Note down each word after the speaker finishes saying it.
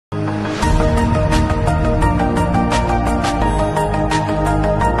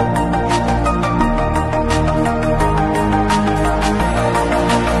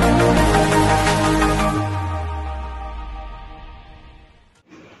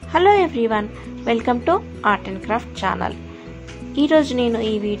Hello everyone, welcome to art and craft channel. ఈరోజు నేను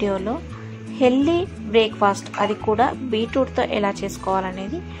ఈ వీడియోలో హెల్దీ బ్రేక్ఫాస్ట్, అది కూడా బీట్రూట్తో ఎలా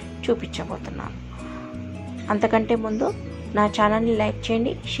చేసుకోవాలనేది చూపించబోతున్నాను. అంతకంటే ముందు నా ఛానల్ని లైక్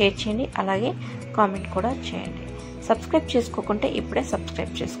చేయండి, షేర్ చేయండి, అలాగే కామెంట్ కూడా చేయండి. సబ్స్క్రైబ్ చేసుకోకుంటే ఇప్పుడే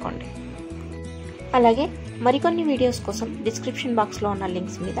సబ్స్క్రైబ్ చేసుకోండి. అలాగే మరికొన్ని వీడియోస్ కోసం డిస్క్రిప్షన్ బాక్స్లో ఉన్న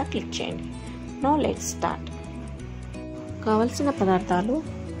లింక్స్ మీద క్లిక్ చేయండి. Now let's start. కావలసిన పదార్థాలు: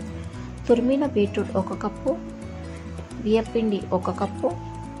 తురిమిన బీట్రూట్ 1 కప్పు, బియ్యపిండి 1 కప్పు,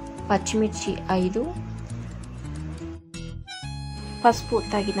 పచ్చిమిర్చి 5, పసుపు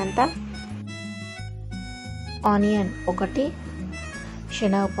తగినంత, ఆనియన్ 1,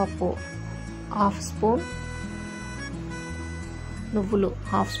 శనగపప్పు 1/2 స్పూన్, నువ్వులు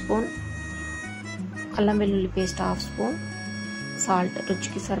 1/2 స్పూన్, అల్లం వెల్లుల్లి పేస్ట్ 1/2 స్పూన్, సాల్ట్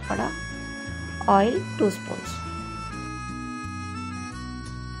రుచికి సరిపడా, ఆయిల్ 2 స్పూన్స్.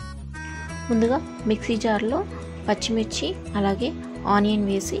 ముందుగా మిక్సీ జార్లో పచ్చిమిర్చి అలాగే ఆనియన్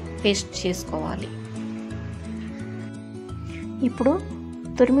వేసి పేస్ట్ చేసుకోవాలి. ఇప్పుడు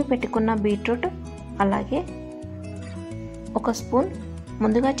తురిమి పెట్టుకున్న బీట్రూట్ అలాగే 1 స్పూన్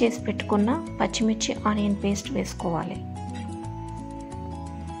ముందుగా చేసి పెట్టుకున్న పచ్చిమిర్చి ఆనియన్ పేస్ట్ వేసుకోవాలి.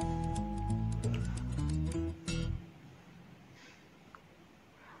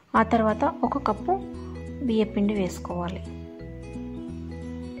 ఆ తర్వాత 1 కప్పు బియ్యపిండి వేసుకోవాలి.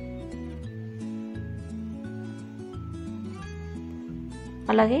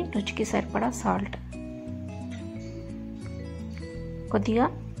 అలాగే రుచికి సరిపడా సాల్ట్, కొద్దిగా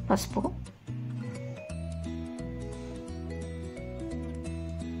పసుపు,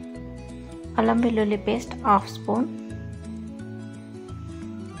 అల్లం వెల్లుల్లి పేస్ట్ 1/2 స్పూన్,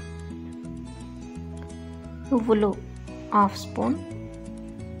 నువ్వులు 1/2 స్పూన్,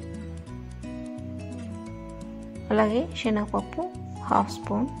 అలాగే శనగపప్పు 1/2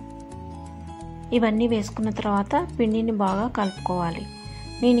 స్పూన్. ఇవన్నీ వేసుకున్న తర్వాత పిండిని బాగా కలుపుకోవాలి.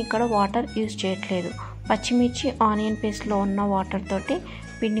 నేను ఇక్కడ వాటర్ యూజ్ చేయట్లేదు, పచ్చిమిర్చి ఆనియన్ పేస్ట్లో ఉన్న వాటర్ తోటి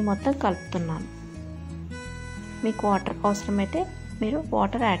పిండి మొత్తం కలుపుతున్నాను. మీకు వాటర్ అవసరమైతే మీరు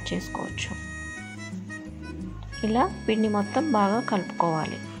వాటర్ యాడ్ చేసుకోవచ్చు. ఇలా పిండి మొత్తం బాగా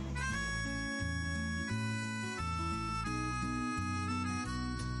కలుపుకోవాలి.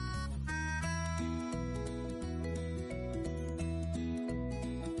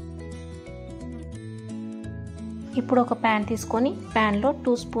 ఇప్పుడు ఒక ప్యాన్ తీసుకొని ప్యాన్లో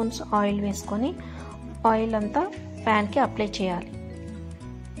 2 స్పూన్స్ ఆయిల్ వేసుకొని ఆయిల్ అంతా ప్యాన్కి అప్లై చేయాలి.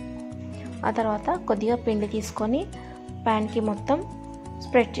 ఆ తర్వాత కొద్దిగా పిండి తీసుకొని ప్యాన్కి మొత్తం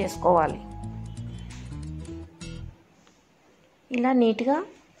స్ప్రెడ్ చేసుకోవాలి. ఇలా నీట్గా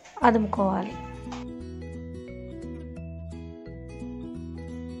అదుముకోవాలి.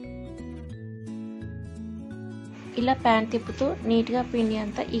 ఇలా ప్యాన్ తిప్పుతూ నీట్గా పిండి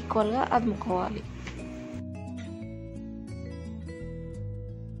అంతా ఈక్వల్గా అదుముకోవాలి.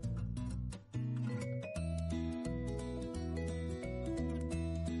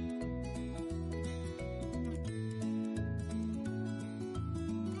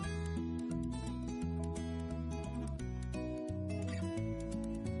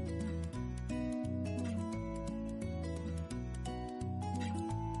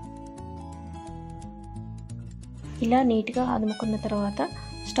 ఇలా నీట్గా అదుముకున్న తర్వాత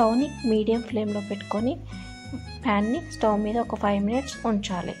స్టవ్ని మీడియం ఫ్లేమ్లో పెట్టుకొని ప్యాన్ని స్టవ్ మీద ఒక 5 మినిట్స్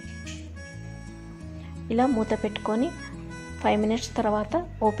ఉంచాలి. ఇలా మూత పెట్టుకొని 5 మినిట్స్ తర్వాత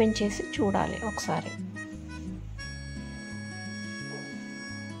ఓపెన్ చేసి చూడాలి ఒకసారి.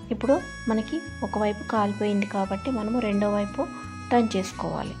 ఇప్పుడు మనకి ఒకవైపు కాలిపోయింది కాబట్టి మనము రెండో వైపు టర్న్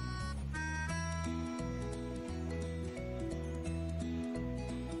చేసుకోవాలి.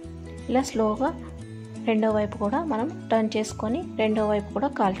 ఇలా స్లోగా రెండో వైపు కూడా మనం టర్న్ చేసుకొని రెండో వైపు కూడా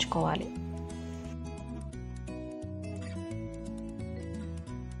కాల్చుకోవాలి.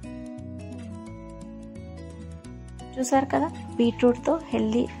 చూసారు కదా, బీట్రూట్తో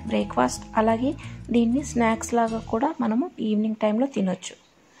హెల్దీ బ్రేక్ఫాస్ట్, అలాగే దీన్ని స్నాక్స్ లాగా కూడా మనము ఈవినింగ్ టైంలో తినొచ్చు.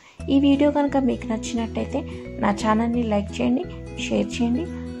 ఈ వీడియో కనుక మీకు నచ్చినట్టయితే నా ఛానల్ని లైక్ చేయండి, షేర్ చేయండి,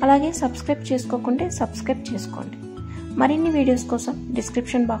 అలాగే సబ్స్క్రైబ్ చేసుకోకుంటే సబ్స్క్రైబ్ చేసుకోండి. మరిన్ని వీడియోస్ కోసం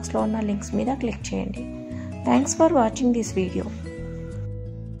డిస్క్రిప్షన్ బాక్స్లో ఉన్న లింక్స్ మీద క్లిక్ చేయండి. Thanks for watching this video.